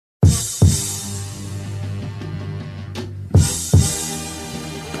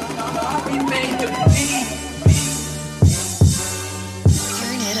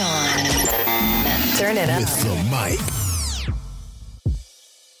Turn it up. With the mic.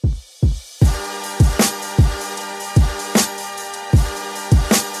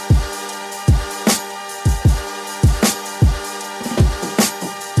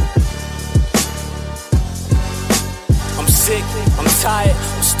 I'm sick, I'm tired,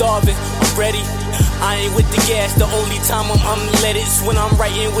 I'm starving, I'm ready. I ain't with the gas, the only time I'm unleaded is when I'm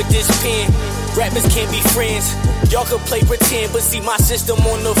writing with this pen. Rappers can't be friends, y'all can play pretend, but see my system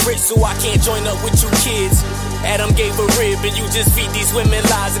on the fritz, so I can't join up with you kids. Adam gave a rib and you just feed these women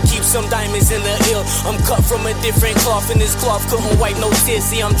lies and keep some diamonds in the ill. I'm cut from a different cloth and this cloth couldn't wipe no tears.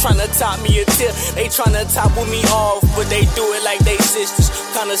 See, I'm trying to top me a tip, they trying to topple me off, but they do it like they sisters,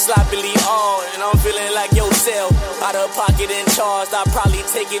 kinda sloppily all. And I'm feeling like yourself, out of pocket and charged. I probably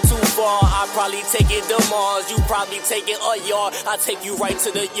take it too far, I probably take it to Mars. You probably take it a yard, I take you right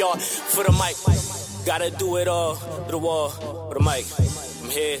to the yard. For the mic, gotta do it all, to the wall, for the mic. I'm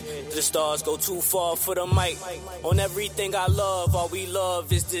here to the stars, go too far for the mic. On everything I love, all we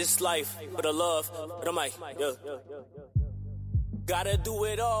love is this life. For the love, for the mic, yeah. Gotta do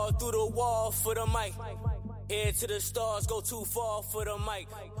it all through the wall for the mic. Head to the stars, go too far for the mic.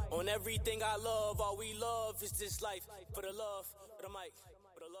 On everything I love, all we love is this life. For the love, for the mic.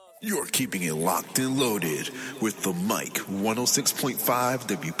 You're keeping it locked and loaded with the mic 106.5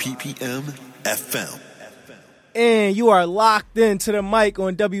 WPPM FM. And you are locked into the mic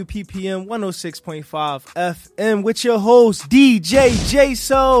on WPPM 106.5 FM with your host, DJ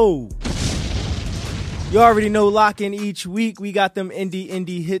J-So. You already know, lock in each week. We got them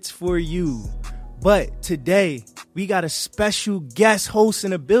indie hits for you. But today, we got a special guest host in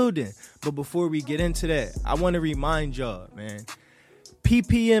the building. But before we get into that, I want to remind y'all, man,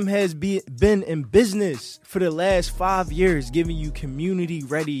 PPM has been in business for the last 5 years, giving you community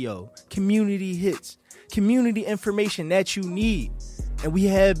radio, community hits, community information that you need. And we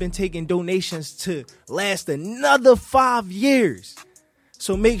have been taking donations to last another 5 years.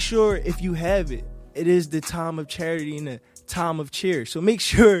 So make sure if you have it, it is the time of charity and the time of cheer. So make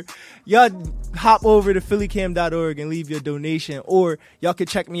sure y'all hop over to phillycam.org and leave your donation, or y'all can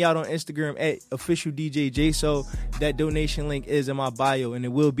check me out on Instagram at official DJ J-So. That donation link is in my bio, and it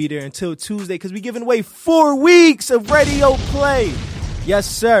will be there until Tuesday because we're giving away 4 weeks of radio play. Yes,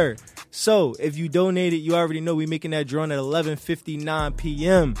 sir. So if you donated, you already know we're making that drawing at 11:59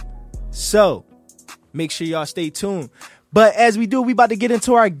 p.m. So make sure y'all stay tuned. But as we do, we about to get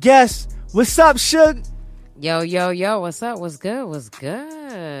into our guests. What's up, Suga? Yo, what's up? What's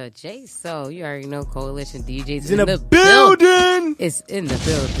good? J-So, you already know Coalition DJs in the building. It's in the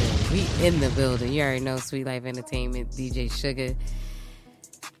building. We in the building. You already know Sweet Life Entertainment, DJ Suga.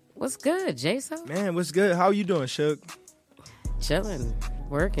 What's good, J-So? Man, what's good? How you doing, Suga? Chilling,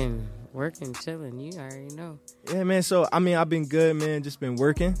 working, chilling. You already know. Yeah, man. So, I mean, I've been good, man. Just been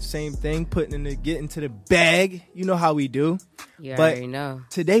working. Same thing, getting to the bag. You know how we do. You already know.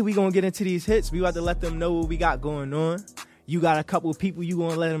 Today, we going to get into these hits. We about to let them know what we got going on. You got a couple of people you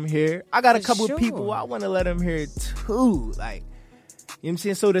going to let them hear. I got a couple of people I want to let them hear, too. Like, you know what I'm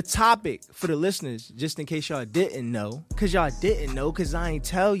saying? So, the topic for the listeners, just in case y'all didn't know, because I ain't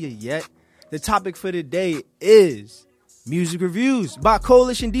tell you yet, the topic for today is music reviews by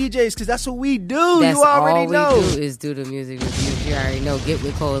Coalition DJs, because that's what we do. That's you already know. All we do is do the music reviews. You already know. Get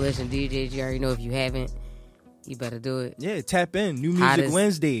with Coalition DJs. You already know. If you haven't, you better do it. Yeah, tap in. New Music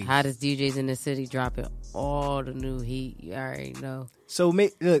Wednesday. Hottest DJs in the city dropping all the new heat. You already know. So,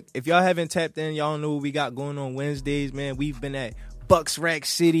 look, if y'all haven't tapped in, y'all know what we got going on Wednesdays, man. We've been at Bucks Rack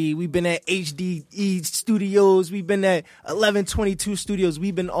City. We've been at HDE Studios. We've been at 1122 Studios.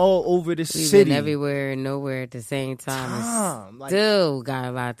 We've been all over the city. We've been everywhere and nowhere at the same time. Still got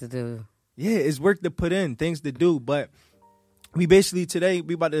a lot to do. Yeah, it's work to put in, things to do. But we basically today,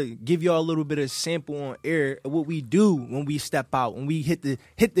 we about to give y'all a little bit of sample on air of what we do when we step out, when we hit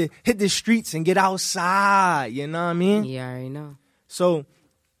the streets and get outside. You know what I mean? Yeah, I already know. So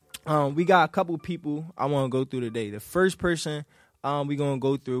we got a couple people I want to go through today. The first person we're going to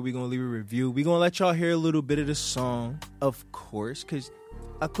go through, we're going to leave a review. We're going to let y'all hear a little bit of the song, of course, because,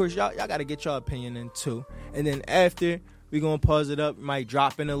 of course, y'all got to get y'all opinion in, too. And then after, we're going to pause it up, might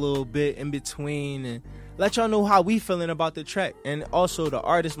drop in a little bit in between, and let y'all know how we feeling about the track. And also, the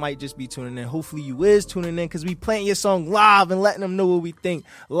artist might just be tuning in. Hopefully, you is tuning in, because we playing your song live and letting them know what we think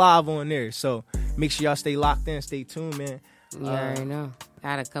live on there. So, make sure y'all stay locked in, stay tuned, man. You already know.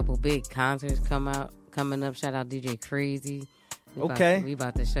 Got a couple big concerts coming up. Shout out DJ Crazy. We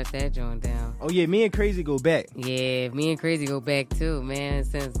about to shut that joint down. Oh, yeah, me and Crazy go back. Yeah, me and Crazy go back, too, man.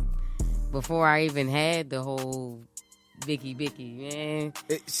 Since before I even had the whole Vicky, man.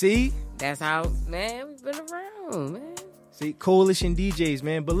 See? That's how, man, we've been around, man. See, Coalition DJs,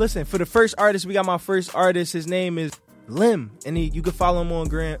 man. But listen, for the first artist, we got my first artist. His name is Lim, and you can follow him on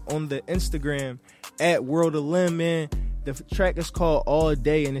the Instagram at World of Lim, man. The track is called All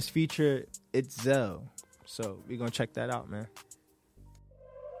Day, and it's featured Itzel. So we're gonna check that out, man.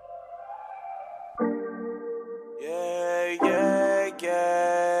 Yeah, yeah,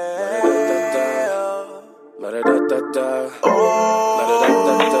 yeah. La da da da da. Oh, la da da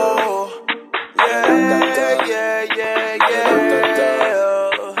da da. Yeah, yeah, yeah, yeah.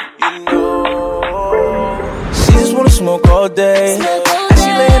 You know, she just wanna smoke all day. And she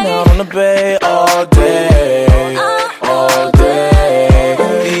laying out on the bay all day, all day.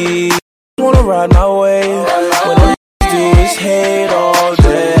 These wanna ride my way. When all you do is hate all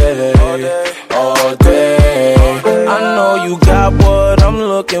day, all day. I know you got what I'm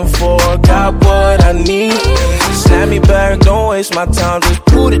looking for, got what I need. Snap me back, don't waste my time, just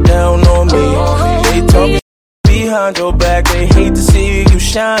put it down on me. They talking behind your back, they hate to see you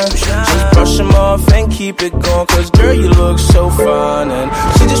shine. Just brush them off and keep it going, cause girl, you look so fine. And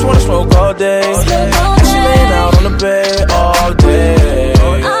she just wanna smoke all day, and she laying out on the bed all day,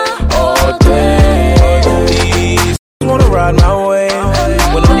 all day. These wanna ride my way,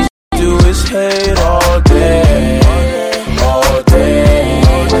 when all these do is hate all day, all day.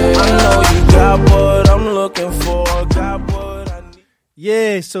 I know you got what I'm looking for, got what I need.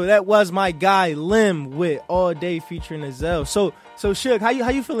 Yeah, so that was my guy Lim with All Day featuring Itzel. So Suge, how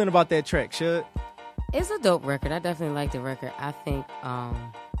you feeling about that track, Suge? It's a dope record. I definitely like the record. I think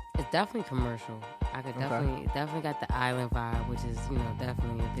it's definitely commercial. I could definitely got the island vibe, which is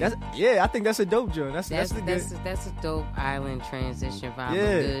definitely a big. I think that's a dope joint. That's a dope island transition vibe.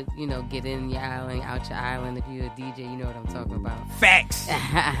 Yeah. Good, get in your island, out your island. If you're a DJ, you know what I'm talking about. Facts.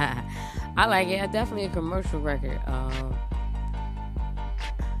 I like it. Definitely a commercial record.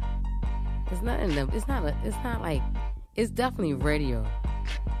 It's not in them. It's not like. It's definitely radio.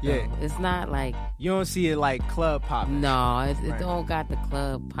 Yeah. It's not like. You don't see it like club popping. No, it don't got the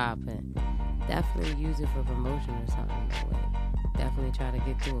club popping. Definitely use it for promotion or something that way. Definitely try to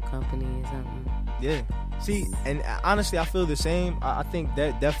get to a company or something. Yeah. See, and honestly, I feel the same. I think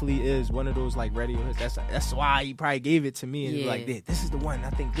that definitely is one of those like radio hits. That's why he probably gave it to me and was like, this is the one. I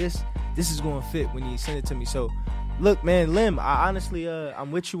think this is going to fit when you send it to me. So, look, man, Lim, I honestly,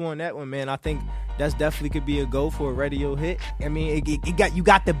 I'm with you on that one, man. I think that's definitely could be a go for a radio hit. I mean, you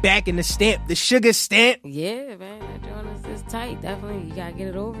got the back and the stamp, the sugar stamp. Yeah, man, that joint is tight. Definitely, you gotta get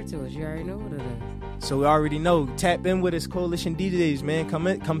it over to us. You already know what it is. So we already know. Tap in with us, Coalition DJs, man.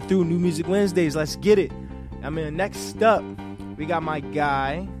 Come through. New Music Wednesdays. Let's get it. I mean, next up, we got my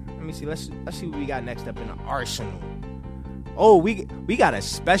guy. Let me see. Let's see what we got next up in the arsenal. Oh, we got a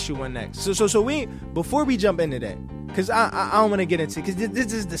special one next. So we before we jump into that, because I don't want to get into, because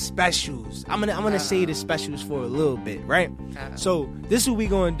this is the specials. I'm gonna say the specials for a little bit, right? So this is what we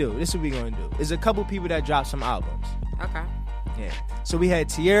gonna do. There's a couple people that dropped some albums. Okay. Yeah. So we had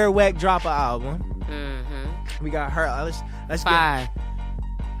Tierra Whack drop an album. Mm-hmm. We got her. Let's 5.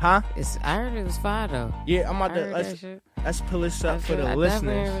 Huh? I heard it was 5 though. Yeah, I'm about to let's pull this up for the listeners.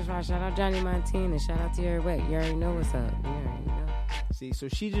 Definitely heard it was 5. Shout out Johnny Montana. Shout out Tierra Whack. You already know what's up. You already know. See, so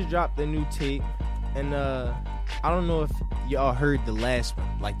she just dropped the new tape, and I don't know if y'all heard the last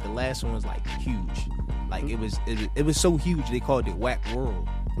one. Like the last one was like huge. Like it was so huge they called it Whack World.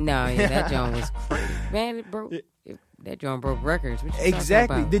 No, yeah, that joint was crazy. Man, it broke. That joint broke records. What you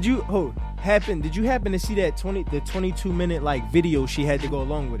exactly. Did you happen to see that 22-minute like video she had to go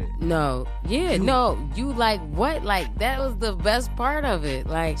along with it? No. Yeah, no. You like what? Like that was the best part of it.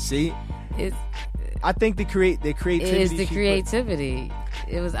 Like see, it's. I think the creativity. It is the creativity.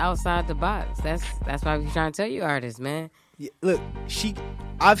 It was outside the box. That's why we trying to tell you, artists, man. Yeah, look,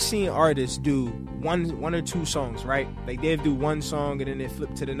 I've seen artists do one or two songs, right? Like they'll do one song and then they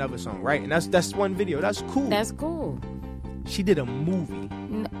flip to another song, right? And that's one video. That's cool. That's cool. She did a movie.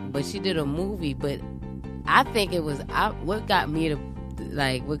 No, but she did a movie. But I think it was what got me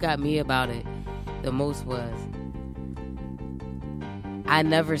about it the most was I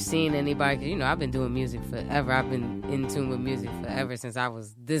never seen anybody. I've been doing music forever. I've been in tune with music forever since I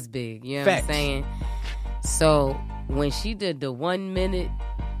was this big. You know what I'm saying? So when she did the 1 minute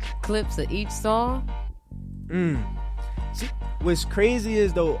clips of each song. See, what's crazy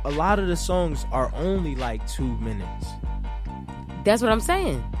is though a lot of the songs are only like 2 minutes. That's what I'm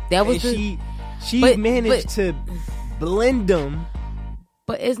saying. That was she managed to blend them.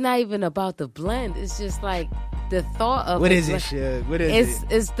 But it's not even about the blend. It's just like the thought of what is it, Shug? What is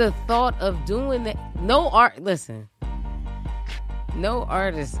it? It's the thought of doing that. No artist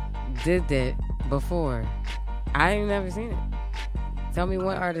did that before. I ain't never seen it. Tell me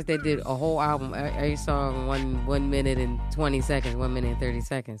one artist that did a whole album, every song 1 minute and 20 seconds, 1 minute and 30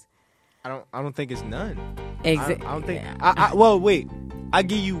 seconds. I don't think it's none. Exactly. I don't think. Well, wait. I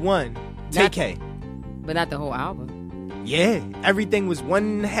give you one. TK. But not the whole album. Yeah, everything was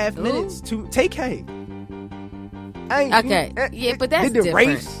 1.5 minutes. TK. Okay. Yeah, but that's the different.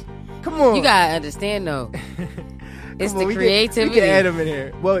 Race. Come on. You gotta understand though. It's the creativity. We can add him in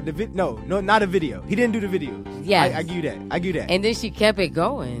here. Well, no, not a video. He didn't do the videos. Yeah, I give you that. And then she kept it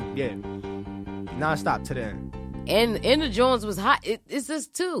going. Yeah, non-stop to the end. And Inda Jones was hot. It's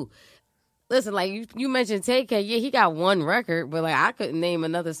just too. Listen, like you mentioned TK. Yeah, he got one record, but like I couldn't name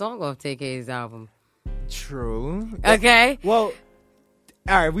another song off TK's album. True. Okay. Well,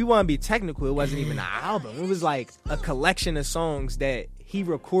 all right. We want to be technical. It wasn't even an album. It was like a collection of songs that he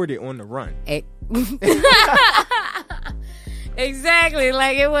recorded on the run. Exactly.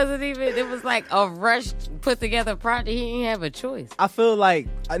 Like it wasn't even. It was like a rushed, put together project. He didn't have a choice. I feel like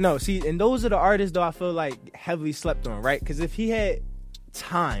see, and those are the artists though. I feel like heavily slept on, right? Because if he had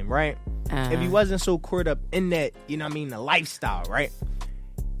time, right, if he wasn't so caught up in that, you know what I mean, the lifestyle, right,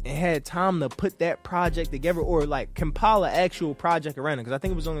 and had time to put that project together or like compile an actual project around it. Because I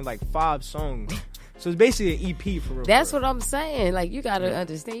think it was only like 5 songs. So it's basically an EP for real. That's what I'm saying. Like you gotta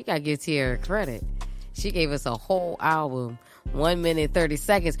understand. You gotta give Tierra credit. She gave us a whole album. 1 minute 30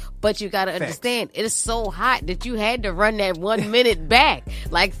 seconds, but you gotta understand it is so hot that you had to run that 1 minute back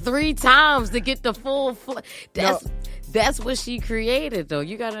like 3 times to get the full. That's what she created, though.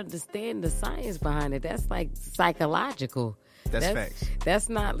 You gotta understand the science behind it. That's like psychological. That's facts. That's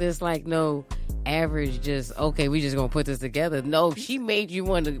not just like no average. Just okay, we just gonna put this together. No, she made you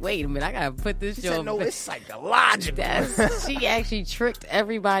want to wait a minute. I gotta put this. She said, no, it's psychological. She actually tricked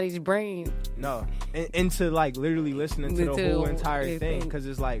everybody's brain. No, into like literally listening to the whole entire thing because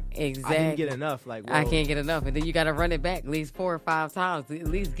it's like exactly. I didn't get enough. Like I can't get enough, and then you gotta run it back at least 4 or 5 times to at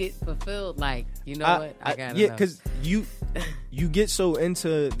least get fulfilled. Like you know what? I got yeah, because you get so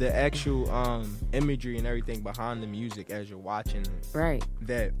into the actual imagery and everything behind the music as you're watching, right?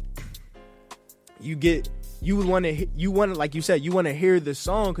 That you want to like you said, you want to hear the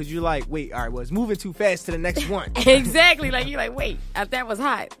song because you're like, wait, all right, well, it's moving too fast to the next one. Exactly, like you're like, wait, that was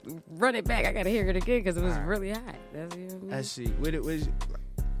hot. Run it back. I gotta hear it again because it was really hot. That's what I mean. I see.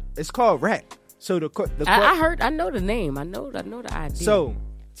 It's called rap. So I know the name. I know the idea. So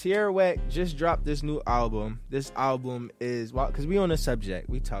Tierra Whack just dropped this new album. This album is because we on the subject,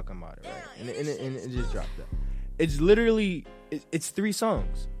 we talking about it, right? And it just dropped up. It's literally it's 3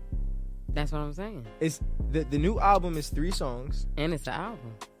 songs. That's what I'm saying. It's the new album is 3 songs, and it's an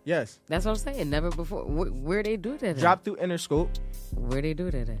album. Yes, that's what I'm saying. Never before. Where they do that? Dropped through Interscope. Where they do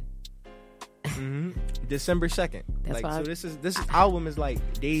that at? December 2nd. That's why this album is like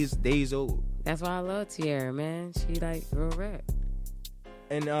days old. That's why I love Tierra, man. She like real rap.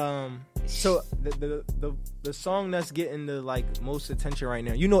 And so the song that's getting the like most attention right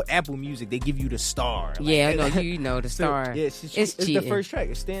now, you know, Apple Music, they give you the star. Like, yeah, I know you know the star. So, yeah, it's the first track.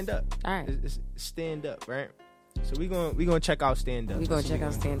 It's Stand Up. All right, it's Stand Up, right? So we gonna check out Stand Up. We gonna check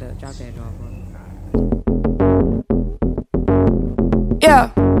out Stand Up. Drop that drum for me.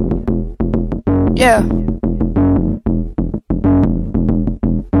 Yeah.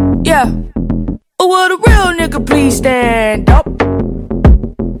 Will the real nigga please stand up?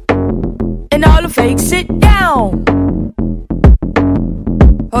 And all the fakes sit down.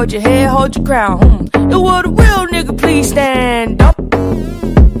 Hold your head, hold your crown. Will the real nigga please stand up?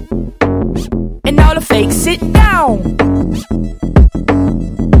 And all the fakes sit down.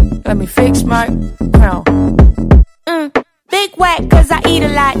 Let me fix my crown. Big whack cause I eat a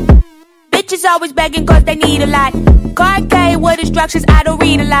lot. Bitches always begging cause they need a lot. Card K with instructions, I don't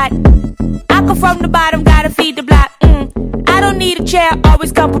read a lot. I come from the bottom, gotta feed the block. I don't need a chair,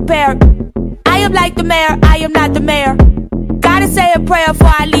 always come prepared. I am like the mayor, I am not the mayor. Gotta say a prayer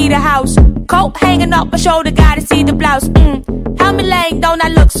before I leave the house. Coat hanging up my shoulder, gotta see the blouse. Helmet laying, don't I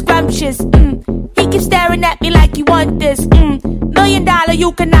look scrumptious? He keeps staring at me like he want this. $1 million,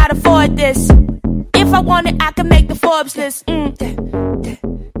 you cannot afford this. If I want it, I can make the Forbes list. And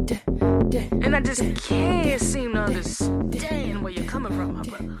I just can't seem to understand where you're coming from, my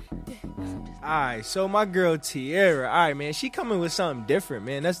brother. Alright, so my girl Tierra, alright man, she coming with something different,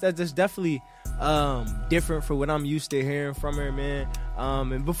 man. That's definitely different for what I'm used to hearing from her, man.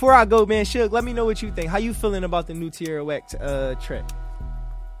 And before I go, man, Suge, let me know what you think. How you feeling about the new Tierra Whack track?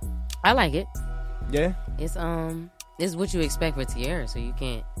 I like it. Yeah? It's what you expect for Tierra, so you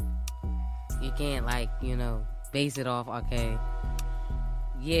can't like, you know, base it off, okay.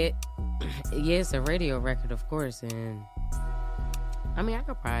 Yeah, it's a radio record, of course, and I mean,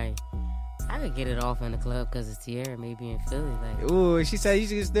 I I could get it off in the club because it's Tierra, maybe in Philly. Like, ooh, she said you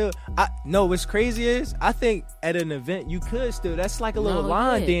can still. No, what's crazy is I think at an event you could still. That's like a little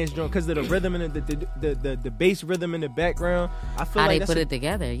line dance joint because of the rhythm and the bass rhythm in the background. I feel how like they put it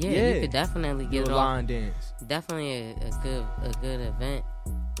together. Yeah, you could definitely get it off. Line dance. Definitely a good event,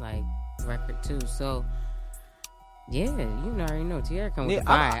 like record too. So yeah, you already know Tierra come with the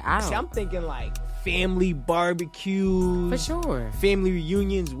fire. I'm thinking like family barbecues for sure, family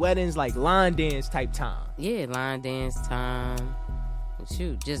reunions, weddings, like line dance type time. Yeah, line dance time.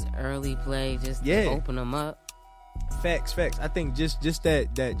 Shoot, just early play, just to open them up. Facts. I think just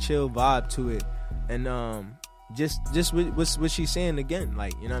that chill vibe to it, and just what she's saying again,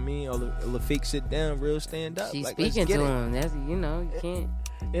 like, you know what I mean, all the fake sit down, real stand up. She's like, speaking to him. That's, you know, you can't.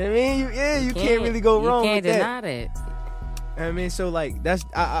 You know what I mean? You can't really go wrong with that. You can't deny that. I mean, so like that's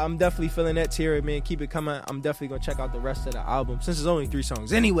I'm definitely feeling that, Tierra, man. Keep it coming. I'm definitely gonna check out the rest of the album since it's only 3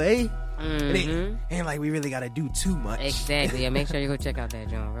 songs anyway. It ain't like we really gotta do too much. Exactly. Yeah, make sure you go check out that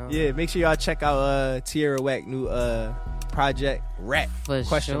joint, bro. Yeah, make sure y'all check out Tierra Whack new project Rap for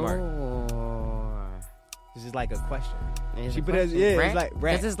question sure. Mark. This is like a question. It's she a put question. it, Rap? it's like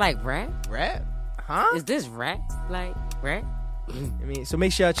rap. Is this like rap? Rap? Huh? Is this rap? Like rap? I mean, so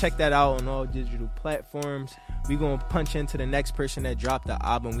make sure y'all check that out on all digital platforms. We gonna punch into the next person that dropped the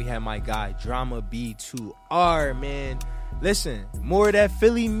album. We have my guy Drama B2R, man. Listen, more of that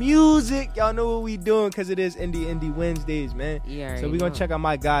Philly music. Y'all know what we doing because it is Indie Wednesdays, man. Yeah. So we gonna check out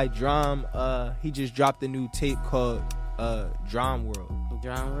my guy Drum. He just dropped a new tape called Drum World.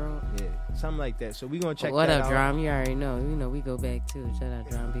 Drum World? Yeah, something like that. So we gonna check what that up, out. Drum? You already know. You know we go back too. Shout out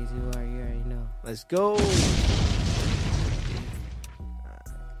Drum B2R. You already know. Let's go.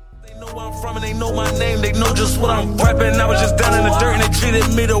 They know where I'm from and they know my name. They know just what I'm reppin'. I was just down in the dirt and they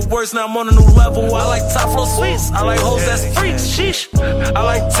treated me the worst. Now I'm on a new level. I like top flow sweets. I like hoes that's freaks. Sheesh. I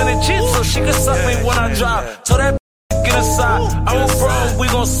like tinted cheats so she can suck me when I drive. Told that get inside. I won't front. We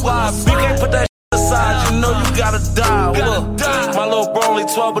gon' slide. You can't put that aside. You know you gotta die. Look, my little bro only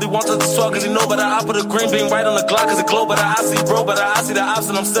 12, but he wants us to 12 cause he know better. I put a green bean right on the Glock cause it glow better. I see bro better. I see the ops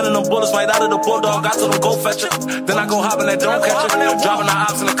and I'm sending them bullets right out of the bulldog. I told them go fetch it. Then I go hop in that don't catch it. Dropping the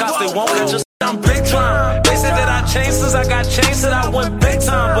ops and the cops, they won't catch us. I'm big time. They said that I changed since I got changed, said I went big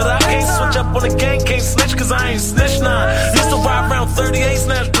time. But I can't switch up on the gang, can't snitch cause I ain't snitch nine. Used to ride around 38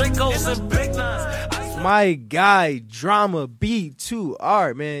 snaps, Dracos and big nines. My guy Drama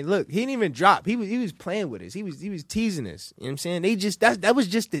B2R, man. Look, he didn't even drop. He was playing with us. He was teasing us. You know what I'm saying? They just that was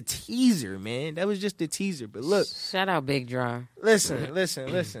just the teaser, man. That was just the teaser. But look, shout out Big Drum. Listen.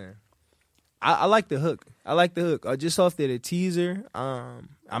 I like the hook. Just off the teaser,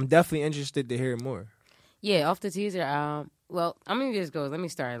 I'm definitely interested to hear more. Yeah, off the teaser. Well, I'm gonna just go. Let me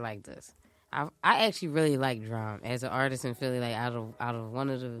start it like this. I actually really like Drum as an artist in Philly. Like out of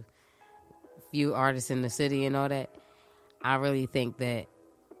one of the few artists in the city and all that, I really think that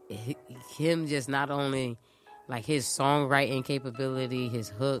him just not only like his songwriting capability, his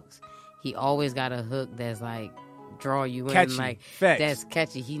hooks, he always got a hook that's like draw you catchy. In, like Facts. That's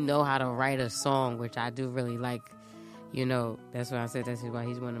catchy. He know how to write a song, which I do really like. You know, that's why I said that's why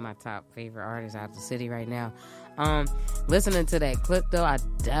he's one of my top favorite artists out of the city right now. Listening to that clip though, I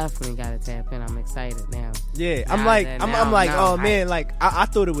definitely gotta tap in. I'm excited now. Yeah, I'm like, oh man, like I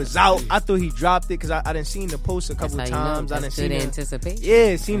thought it was out. I thought he dropped it because I didn't seen the post a couple times. I didn't see anticipation.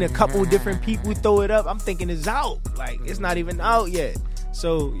 Yeah, seen a couple different people throw it up. I'm thinking it's out. Like it's not even out yet.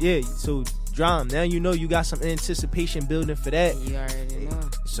 So yeah, so Drum, now you know you got some anticipation building for that. You already know.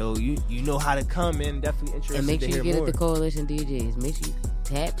 So you know how to come in. Definitely interested. And make sure to you hear get more. at the Coalition DJs. Make sure you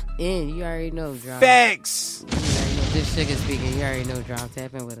tap in. You already know, Drum. Facts. You already know. This Suga speaking. You already know, Drum.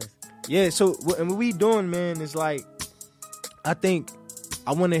 Tap in with us. Yeah. So and what we doing, man, is like, I think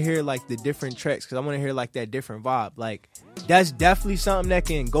I want to hear like the different tracks because I want to hear like that different vibe. Like that's definitely something that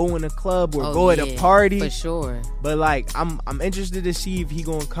can go in a club or go at a party for sure. But like I'm interested to see if he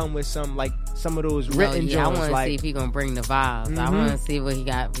gonna come with some like some of those written joints. I want to like, see if he gonna bring the vibes. Mm-hmm. I want to see what he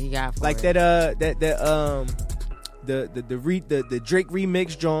got. For like it. the Drake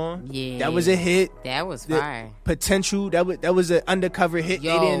remix John. Yeah, that was a hit. That was fire. Potential. That was an undercover hit.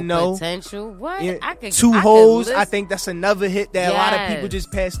 Yo, they didn't know. Potential. What? Yeah. I could, Two I Hoes. could I think that's another hit that a lot of people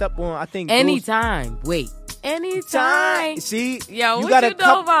just passed up on. I think anytime. Anytime. See, yo, you what got you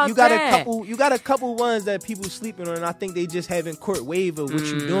know about you got that? You got a couple ones that people sleeping on, and I think they just haven't caught wave of what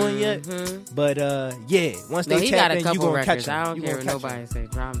you doing yet. But yeah, once they tap in, you gonna catch them. I don't care what nobody say.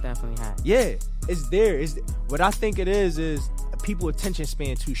 Drum definitely hot. Yeah, it's there. What I think it is people attention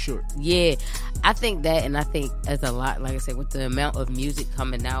span too short. Yeah, I think that, and I think that's a lot. Like I said, with the amount of music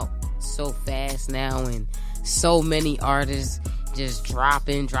coming out so fast now, and so many artists just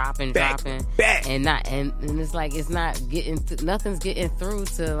dropping, and not and it's like it's not getting nothing's getting through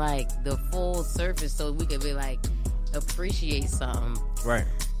to like the full surface, so we could be like appreciate something. Right.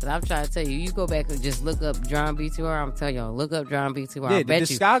 But I'm trying to tell you, you go back and just look up John B2R. I'm telling y'all, look up John B2R. Yeah, the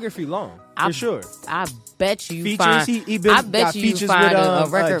discography long for sure. I bet you features. Find. I bet you find a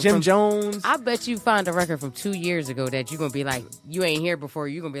record Jim Jones. I bet you find a record from 2 years ago that you're gonna be like, you ain't here before.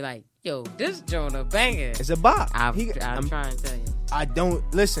 You're gonna be like, yo, this joint a banger. It's a bop. I'm trying to tell you. I don't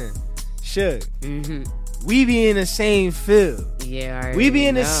listen. Suge. Mm-hmm. We be in the same field. Yeah, we be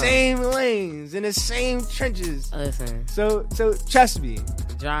in the same lanes, in the same trenches. Listen. So trust me.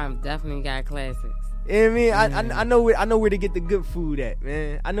 John definitely got classics. You know what I mean? I know where to get the good food at,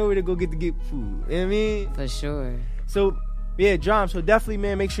 man. I know where to go get the good food. You know what I mean? For sure. So yeah, Drama. So definitely,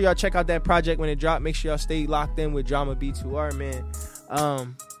 man, make sure y'all check out that project when it drops. Make sure y'all stay locked in with Drama B2R,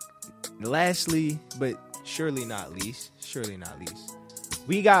 man. Lastly, but surely not least,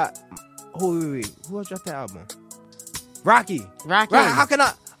 we got who else dropped that album? Rocky. How can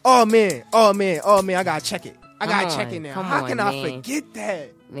I? Oh man, I gotta check it. I gotta check it now. How can I forget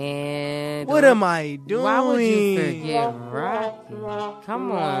that? Man, what am I doing? Why would you forget Rocky?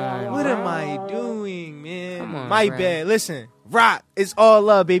 Come on. What am I doing, man? Come on, my bad. Listen, Rock, it's all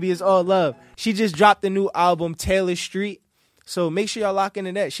love, baby. It's all love. She just dropped a new album, Taylor Street. So make sure y'all lock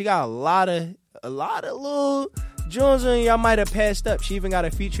into that. She got a lot of little Jones on y'all might have passed up. She even got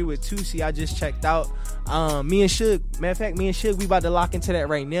a feature with Tusi. I just checked out. Me and Suge, matter of fact, we about to lock into that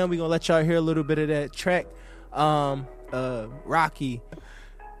right now. We gonna let y'all hear a little bit of that track. Rocky.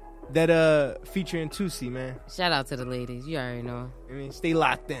 That featuring Tusi, man. Shout out to the ladies. You already know. I mean, stay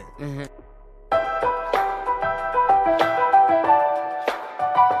locked in. Mm-hmm.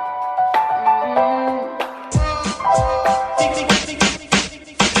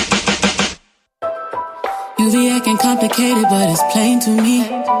 You be acting complicated, but it's plain to me.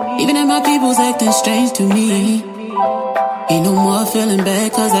 Even if my people's acting strange to me. Ain't no more feeling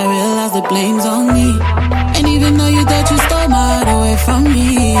bad, cause I realize the blame's on me. And even though you thought you stole my heart away from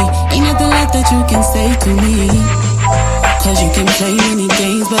me, ain't nothing left that you can say to me. Cause you can play many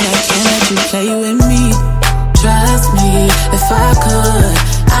games, but I can't let you play with me. Trust me, if I could,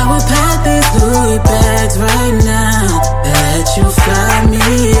 I would pack these Louis bags right now and let you fly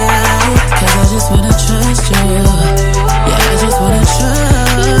me out. Cause I just wanna trust you. Yeah, I just wanna trust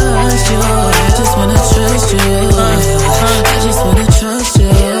you. I just wanna trust you. I just wanna trust you.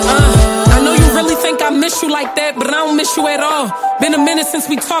 I know you really think I miss you like that, but I don't miss you at all. Been a minute since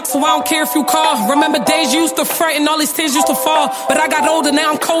we talked, so I don't care if you call. Remember days you used to fret and all these tears used to fall. But I got older,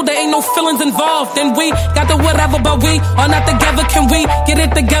 now I'm colder, ain't no feelings involved. Then we got the whatever, but we are not together. Can we get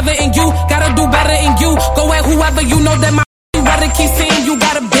it together? And you gotta do better, and you go at whoever you know that my rather keep saying you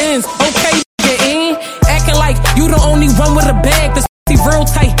got a Benz. Okay, get in, acting like you the only one with a bag. This real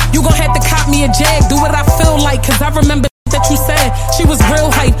tight, you gon' have to cop me a Jag. Do what I feel like, cause I remember that you said she was real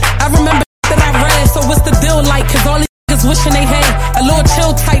hype. I remember that I read, so what's the deal like? Cause all these niggas wishing they had a little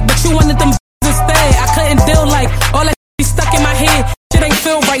chill type, but you wanted them instead. I couldn't deal like all that be stuck in my head. Shit ain't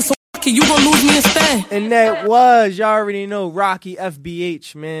feel right, so you gon' lose me instead. And that was, y'all already know, Rocky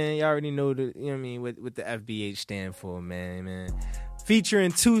FBH, man. Y'all already know the, you know what I mean, what the FBH stand for, man.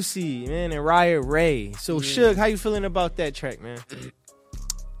 Featuring Tusi, man, and Riot Ray. So, yeah. Suge, how you feeling about that track, man?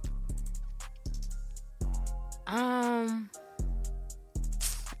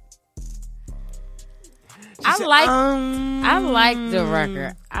 I like the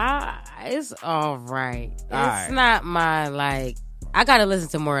record. It's all right. It's not my like. I gotta listen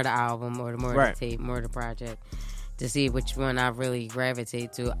to more of the album or more of the tape, more of the project to see which one I really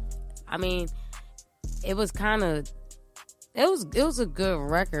gravitate to. I mean, it was kind of. It was a good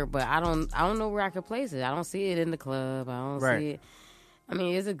record, but I don't know where I could place it. I don't see it in the club. I don't see it. I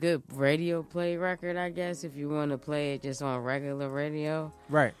mean, it's a good radio play record, I guess, if you want to play it just on regular radio.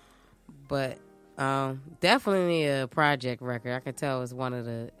 Right. But definitely a project record. I can tell it's one of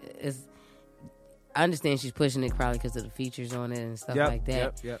the. I understand she's pushing it probably because of the features on it and stuff like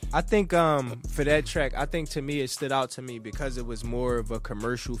that. Yep. I think for that track, I think to me it stood out to me because it was more of a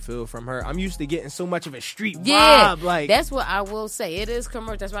commercial feel from her. I'm used to getting so much of a street vibe. Like that's what I will say. It is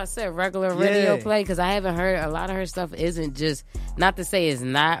commercial. That's why I said regular radio play because I haven't heard a lot of her stuff. Isn't just not to say it's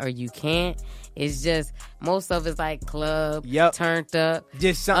not or you can't. It's just most of it's like club, turned up,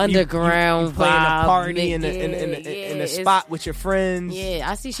 just underground you playing vibe, a party in the spot with your friends. Yeah,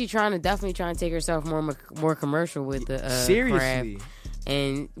 I see she definitely trying to take herself more commercial with the seriously, craft.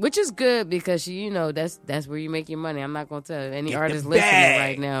 And which is good because she, that's where you make your money. I'm not gonna tell any artist listening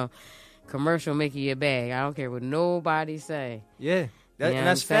right now, commercial making your bag. I don't care what nobody say. Yeah,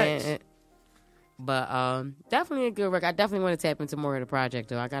 that's facts. But definitely a good record. I definitely want to tap into more of the project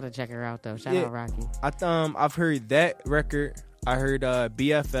though. I gotta check her out though. Shout out Rocky. I've heard that record. I heard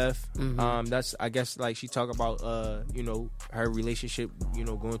BFF. That's, I guess, like she talk about her relationship,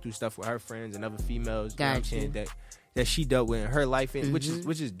 going through stuff with her friends and other females. You know what I'm saying, that she dealt with in her life, and which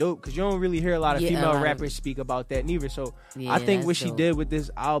is dope, because you don't really hear a lot of female rappers speak about that neither. So I think what she did with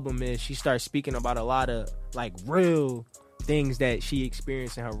this album is she started speaking about a lot of like real things that she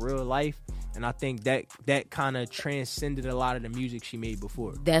experienced in her real life, and I think that kind of transcended a lot of the music she made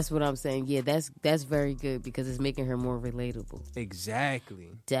before. That's what I'm saying. Yeah, that's very good, because it's making her more relatable. Exactly.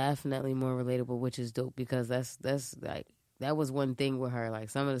 Definitely more relatable, which is dope, because that's like, that was one thing with her. Like,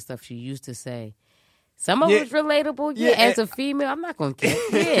 some of the stuff she used to say, some of it's relatable. Yeah, as a female, I'm not gonna care.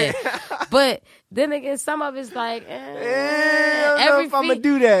 Yeah, but then again, some of it's like, I don't know if I'm gonna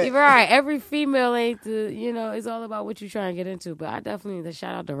do that. Right, every female ain't it's all about what you trying to get into. But I definitely,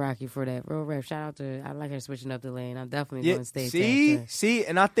 shout out to Rocky for that. Real rap. Shout out to, I like her switching up the lane. I'm definitely going to stay. See,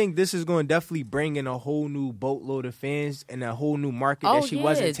 and I think this is going to definitely bring in a whole new boatload of fans and a whole new market that she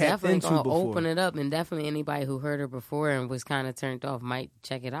wasn't tapped into before. Open it up, and definitely anybody who heard her before and was kind of turned off might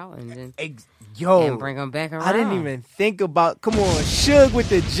check it out and then and bring them back around. I didn't even think about, come on, Suge with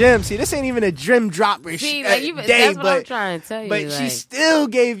the gym. See, this ain't even a gym dropper day, that's what I'm trying to tell you. But she still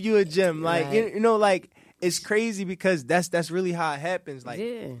gave you a gym. Like, like, it's crazy, because that's really how it happens. Like,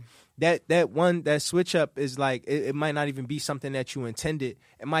 that switch up is like, it might not even be something that you intended.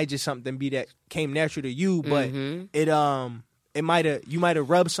 It might just something be that came natural to you, but you might have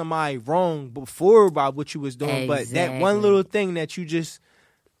rubbed somebody wrong before about what you was doing. Exactly. But that one little thing that you just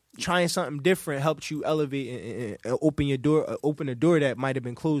trying something different helped you elevate and open a door that might have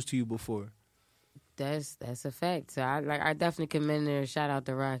been closed to you before. That's a fact. So I definitely commend her. Shout out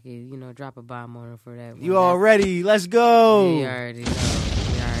to Rocky. Drop a bomb on her for that. You already. Let's go. You already know.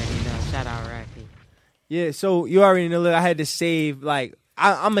 Shout out Rocky. Yeah. So you already know. Look, I had to save. Like,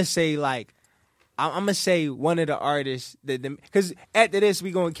 I'm gonna say one of the artists because after this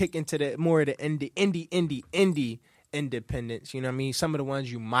we gonna kick into the more of the indie independents. You know what I mean? Some of the ones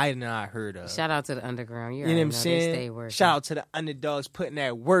you might not heard of. Shout out to the underground. You know what I'm saying? They stay working. Shout out to the underdogs putting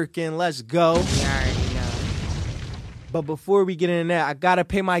that work in. Let's go. You already know. But before we get into that, I gotta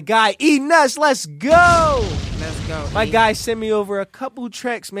pay my guy E-Nuts. Let's go. Let's go. My guy sent me over a couple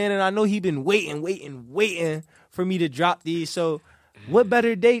tracks, man, and I know he been waiting for me to drop these. So what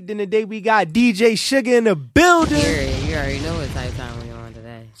better date than the day we got DJ Suga in the building? You already know what type of time we're on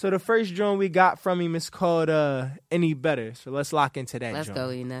today. So the first drum we got from him is called Any Better. So let's lock into that. Let's go,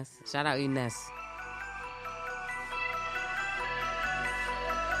 Enes. Shout out Enes.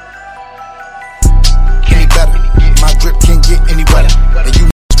 Any better. My drip can't get any wetter. And you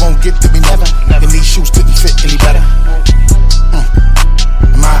won't get to me never. And these shoes couldn't fit any better.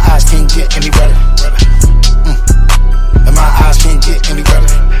 And my eyes can't get any wetter. And my eyes can't get any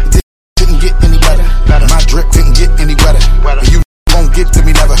wetter. Couldn't get any better. My drip couldn't get any wetter. And you won't get to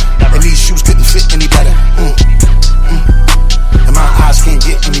me never. And these shoes couldn't fit any better. And my eyes can't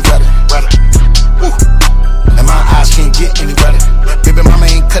get any better. And my eyes can't get any better. Baby mama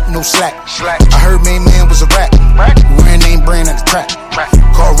ain't cutting no slack. I heard main man was a rat. Wearing name brand at the track.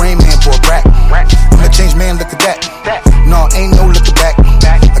 Call Rain Man for a brat. I'ma change man, look at that. No, ain't no looking back.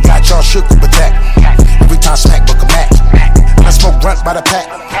 I got y'all shook up attack. Every time smack book a match. I smoke brunt by the pack.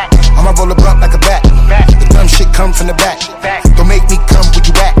 I'ma roll a blunt like a bat. The dumb shit come from the back. Don't make me come where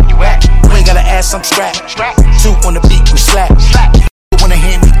you at. You ain't gotta ask, I'm strapped. Two on the beat, we slap. You wanna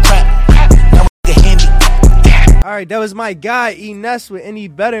hand me crap. Now we can hand me. All right, that was my guy E-Nuts with Any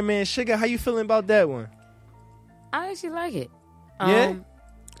Better, man. Suga, how you feeling about that one? I actually like it. Yeah.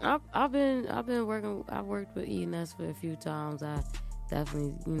 I've been working. I've worked with E-Nuts for a few times. I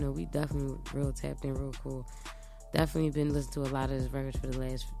definitely, we definitely real tapped in, real cool. Definitely been listening to a lot of his records for the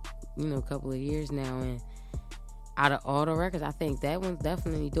last, couple of years now. And out of all the records, I think that one's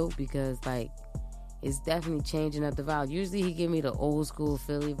definitely dope because it's definitely changing up the vibe. Usually he give me the old school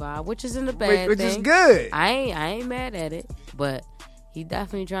Philly vibe, which isn't a bad thing. Which is good. I ain't mad at it, but he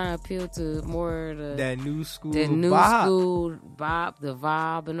definitely trying to appeal to more that new school school bop, the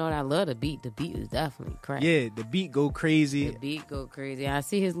vibe and all that. I love the beat. The beat is definitely crazy. Yeah, the beat go crazy. I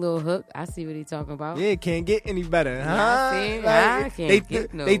see his little hook. I see what he talking about. Yeah, can't get any better, huh? I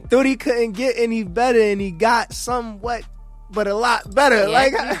can't they thought he couldn't get any better, and he got somewhat, but a lot better.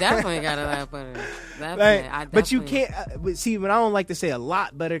 Yeah, he definitely got a lot better. But you can't. But see, when I don't like to say a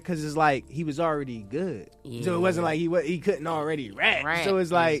lot better because it's like he was already good, so it wasn't like he couldn't already rap. So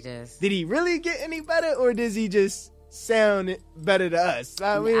it's like, did he really get any better, or does he just sound better to us?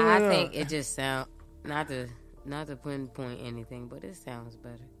 I think it just sound not to pinpoint anything, but it sounds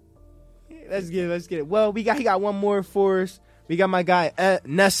better. Let's get it. Well, he got one more for us. We got my guy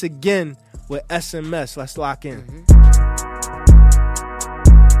Ness again with SMS. Let's lock in.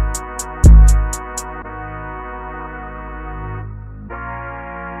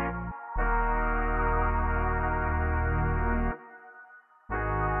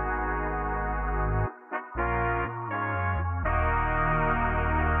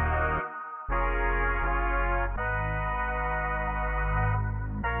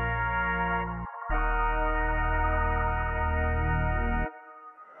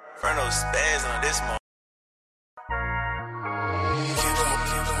 Spaz on this one.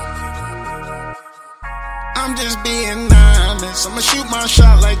 I'm just being honest. I'ma shoot my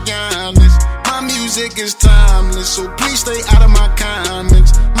shot like Giannis. My music is timeless, so please stay out of my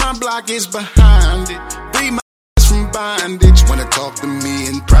comments. My block is behind it. Free my ass from bondage. Wanna talk to me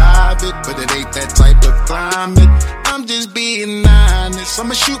in private, but it ain't that type of climate. I'm just being honest.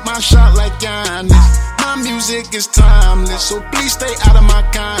 I'ma shoot my shot like Giannis. My music is timeless, so please stay out of my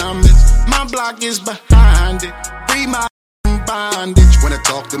comments. My block is behind it. Free my from bondage. Wanna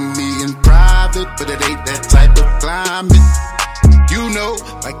talk to me in private, but it ain't that type of climate. You know,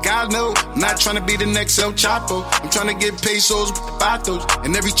 like I know, I'm not trying to be the next El Chapo. I'm trying to get pesos with the patos.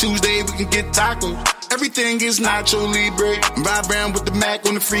 And every Tuesday we can get tacos. Everything is Nacho Libre. Ride around with the Mac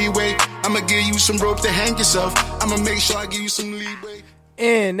on the freeway. I'ma give you some rope to hang yourself. I'ma make sure I give you some leeway.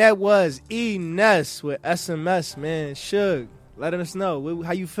 And that was E-Ness with SMS, man. Suge, let us know.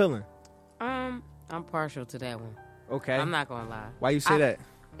 How you feeling? I'm partial to that one. Okay. I'm not gonna lie. Why you say that?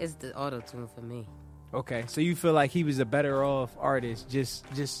 It's the auto-tune for me. Okay, so you feel like he was a better off artist, just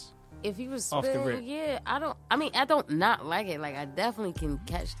if he was off the spitting, rip. yeah. I don't not like it. Like I definitely can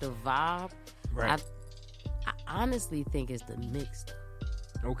catch the vibe. Right. I honestly think it's the mix.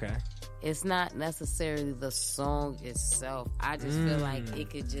 Okay. It's not necessarily the song itself. I just feel like it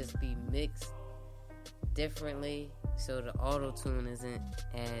could just be mixed differently, so the auto-tune isn't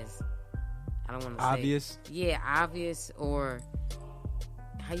as, I don't want to say obvious. Yeah, obvious, or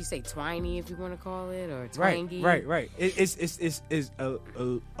how you say, twiny, if you want to call it, or twangy. Right. It's a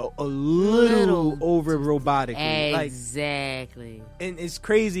little over robotic. Exactly. Like, and it's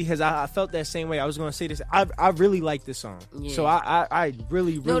crazy because I felt that same way. I was going to say this. I really like this song. Yeah. So I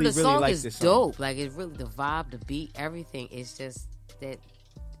really like this song. The song is dope. Like, it's really the vibe, the beat, everything. It's just that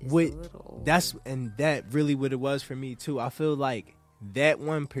it's a little over. That really what it was for me too. I feel like that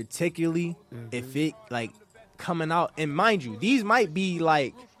one particularly, if it like coming out, and mind you, these might be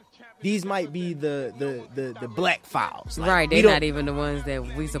the black files, like, right? They're not even the ones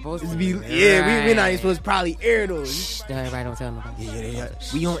that we supposed to be. Yeah, right. We're not even supposed to probably air those. Shh, everybody don't tell nobody. Yeah,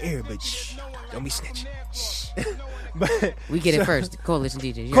 we on air, but shh, don't be snitching. But we get it first. Coalition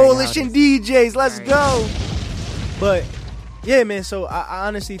DJs. Coalition DJs, let's go. But yeah, man. So I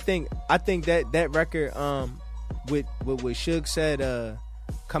honestly think that record, with what Suge said,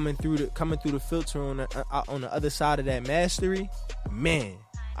 coming through the filter on the other side of that mastery, man,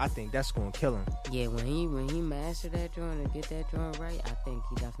 I think that's gonna kill him. Yeah, when he master that joint and get that joint right, I think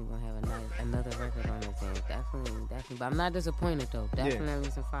he definitely gonna have another record on his head. Definitely. But I'm not disappointed though.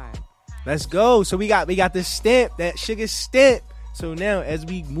 Definitely some fire. Let's go. So we got this stamp, that Sugar stamp. So now as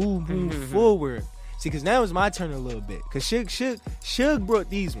we move forward, see, because now it's my turn a little bit. Because Suge brought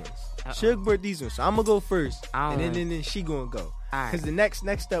these ones. Suge brought these ones. So I'm gonna go first, and then she gonna go. Because the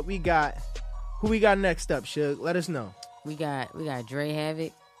next up we got, who we got next up, Suge? Let us know. We got Dre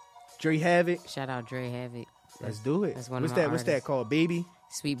Havoc. Dre Havoc. Shout out Dre Havoc. Let's do it. That's one what's of my that? artists. What's that called? Baby.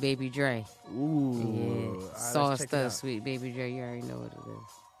 Sweet Baby Dre. Ooh. Yeah. Sauced up, Sweet Baby Dre. You already know what it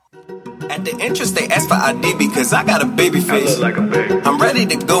is. At the entrance, they ask for ID because I got a baby face. Like a baby. I'm ready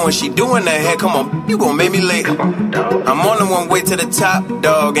to go and she doing that hair. Come on, you gon' make me late. I'm on the one way to the top,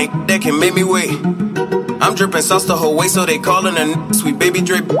 dog. Ain't that can make me wait. I'm dripping sauce the whole way, so they callin' her Sweet Baby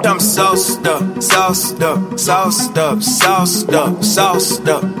Dre. I'm sauced up, sauced up, sauced up, sauced up, sauced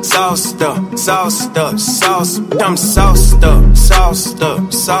up, sauced up, sauced up, sauced. I'm sauced up, sauced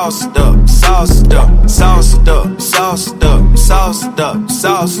up, sauced up, sauced up, sauced up, sauced up, sauced up,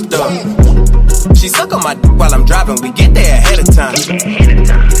 sauced up. She suck on my dick while I'm driving. We get there ahead of time.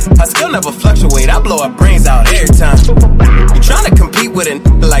 I still never fluctuate. I blow our brains out every time. You tryna compete with a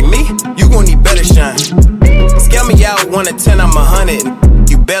like me? You gon' need better shine. Scale me out 1 to 10, I'm 100.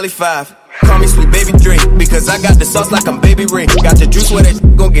 You barely 5. Call me Sweet Baby Dre because I got the sauce like I'm Baby Ray. Got the juice where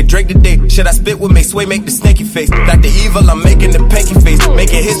that gon' get Drake today. Should I spit with me? Sway make the stinky face. Like the evil, I'm making the panky face.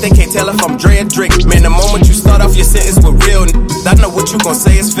 Making hits, they can't tell if I'm Dre or Drake. Man, the moment you start off your sentence with real I know what you gon'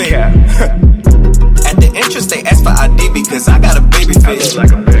 say is fake. At the entrance, they ask for ID because I got a baby face.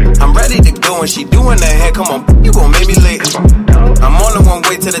 I'm ready to go and she doing that hair. Come on, you gon' make me late. I'm on the one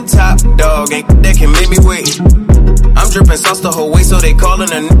way to the top, dog. Ain't that can make me wait. I'm dripping sauce the whole way, so they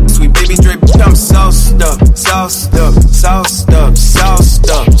callin' a sweet baby drip. I'm sauced up, sauced up, sauced up, sauced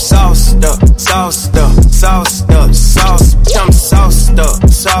up, sauced up, sauced up, sauced up, sauced. I'm sauced up,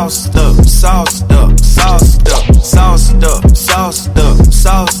 sauced up, sauced up, sauced up, sauced up, sauced up,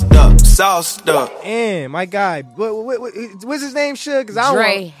 sauced up, sauced up. And my guy, what's his name? Cause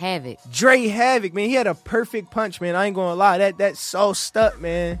Dre Havoc. Dre Havoc, man. He had a perfect punch, man. I ain't gonna lie. That sauced up,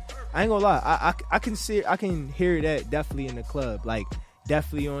 man. I ain't gonna lie. I can see, I can hear that definitely in the club, like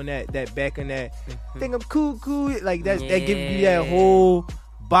definitely on that back on that. Think I'm cool, like that. That gives you that whole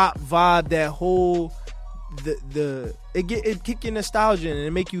bop vibe, that whole it kick your nostalgia and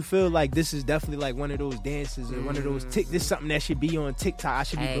it make you feel like this is definitely like one of those dances or one of those this is something that should be on TikTok. I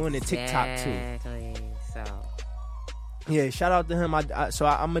should be doing it TikTok too. So yeah, shout out to him.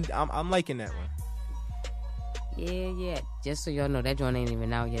 I'm liking that one. Yeah. Just so y'all know, that joint ain't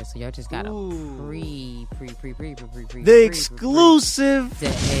even out yet. So y'all just got a the exclusive. The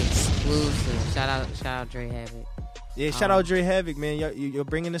exclusive. Shout out Dre Havoc. Yeah, shout out Dre Havoc, man. You're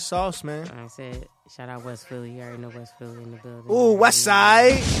bringing the sauce, man. I said, shout out West Philly. You already know West Philly in the building. Ooh, West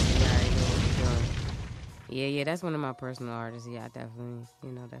Side. You already know what we're doing. Yeah, that's one of my personal artists. Yeah, I definitely,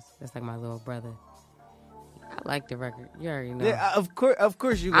 that's like my little brother. I like the record. You already know. Yeah, of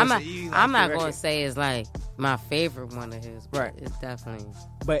course you. I'm not gonna say it's like my favorite one of his, but right? It's definitely.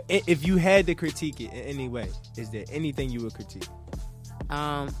 But if you had to critique it in any way, is there anything you would critique?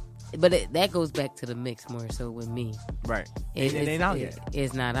 But that goes back to the mix more so with me. Right. It ain't out yet.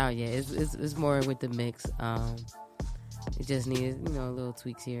 It's not out yet. It's more with the mix. It just needs little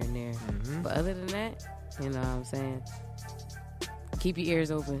tweaks here and there. Mm-hmm. But other than that, you know what I'm saying. Keep your ears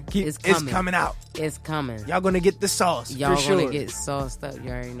open. It's coming. It's coming out. It's coming. Y'all gonna get the sauce. Y'all for sure. Gonna get sauced up.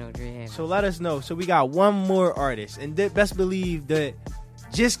 You already know Dre Havoc. So let us know. So we got one more artist, and best believe that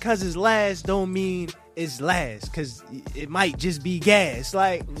just cause it's last don't mean it's last, cause it might just be gas.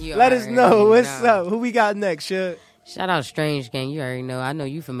 Like, let us know what's up. Who we got next, Shug? Shout out Strange Gang. You already know. I know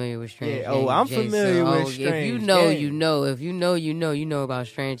you familiar with Strange Gang. I'm familiar with Strange Gang. If you know, you know. If you know, you know about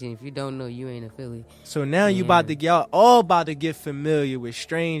Strange Gang. If you don't know, you ain't a Philly. So now y'all all about to get familiar with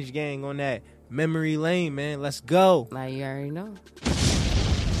Strange Gang on that memory lane, man. Let's go. Like you already know.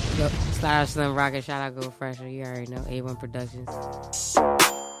 Slide out Slim Rocket. Shout out Go Fresher. You already know. A1 Productions.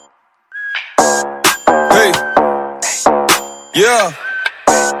 Hey. Yeah.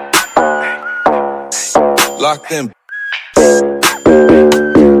 Locked in.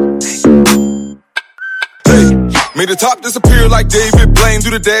 Hey, made the top disappear like David Blaine.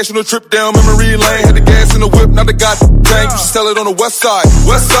 Do the dash on the trip down memory lane. Had the gas in the whip, now the goddamn tank. You should sell it on the west side.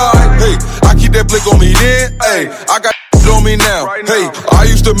 West side, hey, I keep that blick on me then. Hey, I got on me now. Hey, I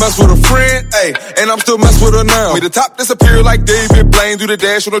used to mess with a friend. Hey, and I'm still mess with her now. Made the top disappear like David Blaine. Do the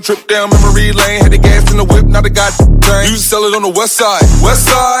dash on the trip down memory lane. Had the gas in the whip, now the goddamn tank. You should sell it on the west side. West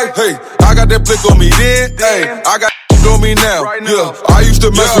side, hey, I got that blick on me then. Hey, I got on me now. Yeah, I used to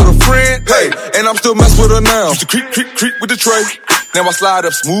mess with a friend. Hey, and I'm still mess with her now. Used to creep with the tray. Now I slide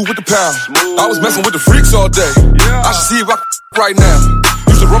up smooth with the pound. I was messing with the freaks all day. I should see if I right now.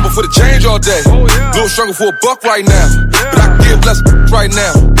 Used to rumble for the change all day. Little struggle for a buck right now. But I can give less right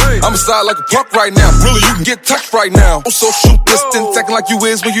now. I'ma slide like a puck right now. Really, you can get touched right now. Social distance, acting like you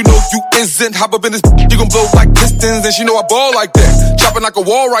is when you know you isn't. Hop up in this, you gon' blow like pistons. And she know I ball like that. Chopping like a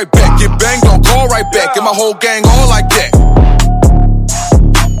wall right back. Get banged on, call right back. Get my whole gang all like that.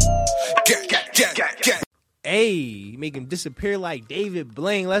 Get. Hey, make him disappear like David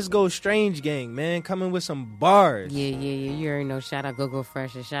Blaine. Let's go Strange Gang, man. Coming with some bars. Yeah. You already know. Shout out Go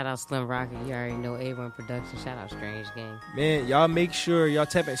Fresher. Shout out Slim Rocket. You already know A1 Productions. Shout out Strange Gang. Man, y'all make sure y'all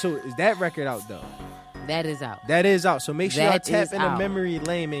tap in. So is that record out, though? That is out. That is out. So make sure y'all tap in the memory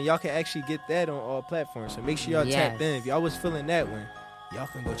lane, man. Y'all can actually get that on all platforms. So make sure y'all tap in. If y'all was feeling that one, y'all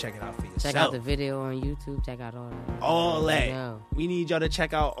can go check it out for yourself. Check out the video on YouTube. Check out all that. All that. We need y'all to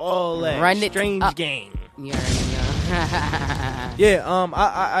check out all that. Run it Strange up. Gang. You already know. Yeah,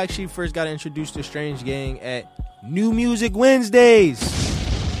 I actually first got introduced to Strange Gang at New Music Wednesdays.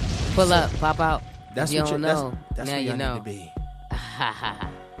 Pull up, pop out. That's you what don't know. That's now where you y'all know. need to be.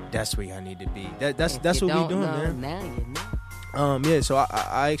 That's where y'all need to be. That's what we doing, man. Now you know. Yeah, so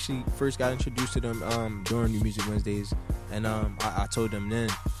I actually first got introduced to them during New Music Wednesdays, and I told them then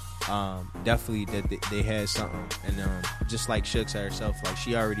definitely that they had something, and just like Suge said herself, like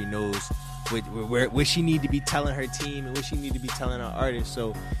she already knows where she need to be telling her team and what she need to be telling her artists.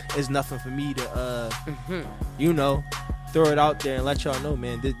 So it's nothing for me to throw it out there and let y'all know,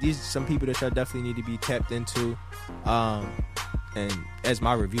 man. These are some people that y'all definitely need to be tapped into. And as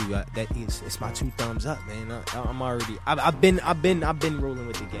my review, it's my 2 thumbs up, man. I'm already. I've been rolling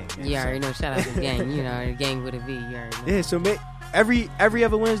with the gang. Man, you already know. Shout out to the gang. You know, the gang with a V. You already know. Yeah. So every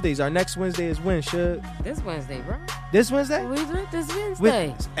other Wednesdays. Our next Wednesday is when, Shug? This Wednesday, bro. This Wednesday? We do it this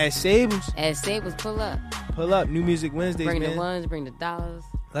Wednesday. At Sables. At Sables, pull up. Pull up. New Music Wednesdays, bring man. Bring the ones, bring the dollars.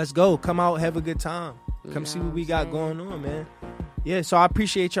 Let's go. Come out, have a good time. Come see what we got going on, man. Yeah, so I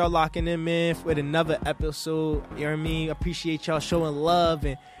appreciate y'all locking in, man, with another episode. You know what I mean? I appreciate y'all showing love.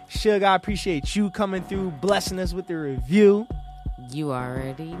 And Sugar, I appreciate you coming through, blessing us with the review. You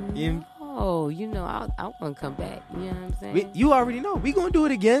already know. You know, I want to come back. You know what I'm saying? You already know. We going to do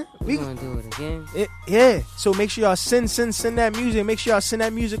it again. We going to do it again. Yeah. So make sure y'all send that music. Make sure y'all send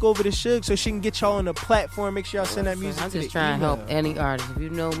that music over to Suge so she can get y'all on the platform. Make sure y'all send that music. I'm just trying to help any artist. If you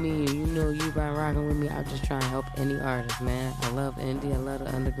know me and you know you been rocking with me, I'm just trying to help any artist, man. I love indie. I love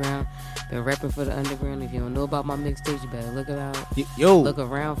the underground. Been repping for the underground. If you don't know about my mixtapes, you better look around. Look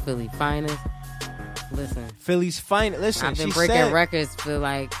around. Philly Finest. Listen. Philly's Finest. Listen, I've been breaking records for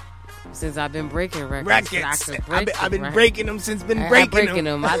like... Since I've been breaking records. I've been breaking them since breaking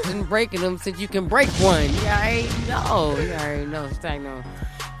them. I've been breaking them since you can break one. You already know.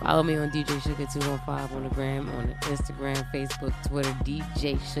 Follow me on DJ Sugar 215 on the gram, on the Instagram, Facebook, Twitter,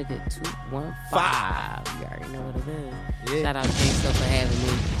 DJ Sugar 215. You already know what it is. Yeah. Shout out J-So for having me.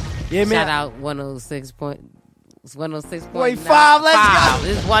 Yeah, man. Shout out 106.5. Let's go.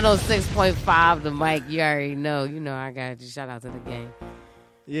 It's 106.5 the mic. You already know. You know I got you. Shout out to the gang.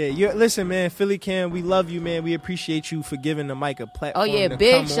 Yeah, listen, man, Philly Cam, we love you, man. We appreciate you for giving the mic a platform. Oh yeah,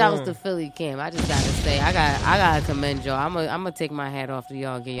 big shouts to Philly Cam. I just gotta say, I gotta commend y'all. I'm gonna take my hat off to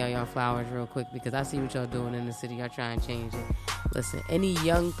y'all and get y'all flowers real quick because I see what y'all doing in the city. Y'all trying to change it. Listen, any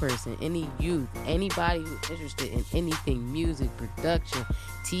young person, any youth, anybody who's interested in anything, music, production,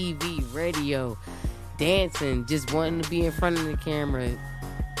 TV, radio, dancing, just wanting to be in front of the camera,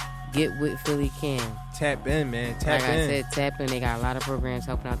 get with Philly Cam. Tap in, man. Tap in. Like I said, tap in. They got a lot of programs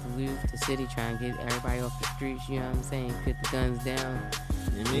helping out the youth, the city, trying to get everybody off the streets. You know what I'm saying? Put the guns down.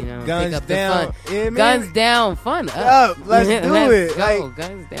 You know, guns pick up down. The fun. Yeah, guns down. Fun up. Let's do it. Go. Like,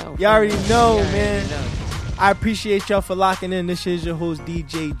 guns down. Y'all already know, man. I appreciate y'all for locking in. This is your host,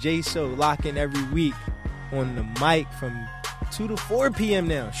 DJ J-So, locking every week on the mic from 2 to 4 p.m.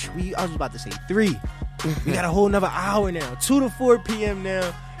 now. I was about to say 3. We got a whole nother hour now. 2 to 4 p.m.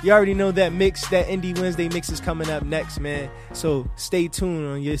 now. You already know that mix, that Indie Wednesday mix is coming up next, man. So stay tuned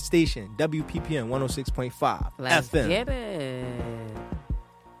on your station, WPPM 106.5 Let's FM. Get it.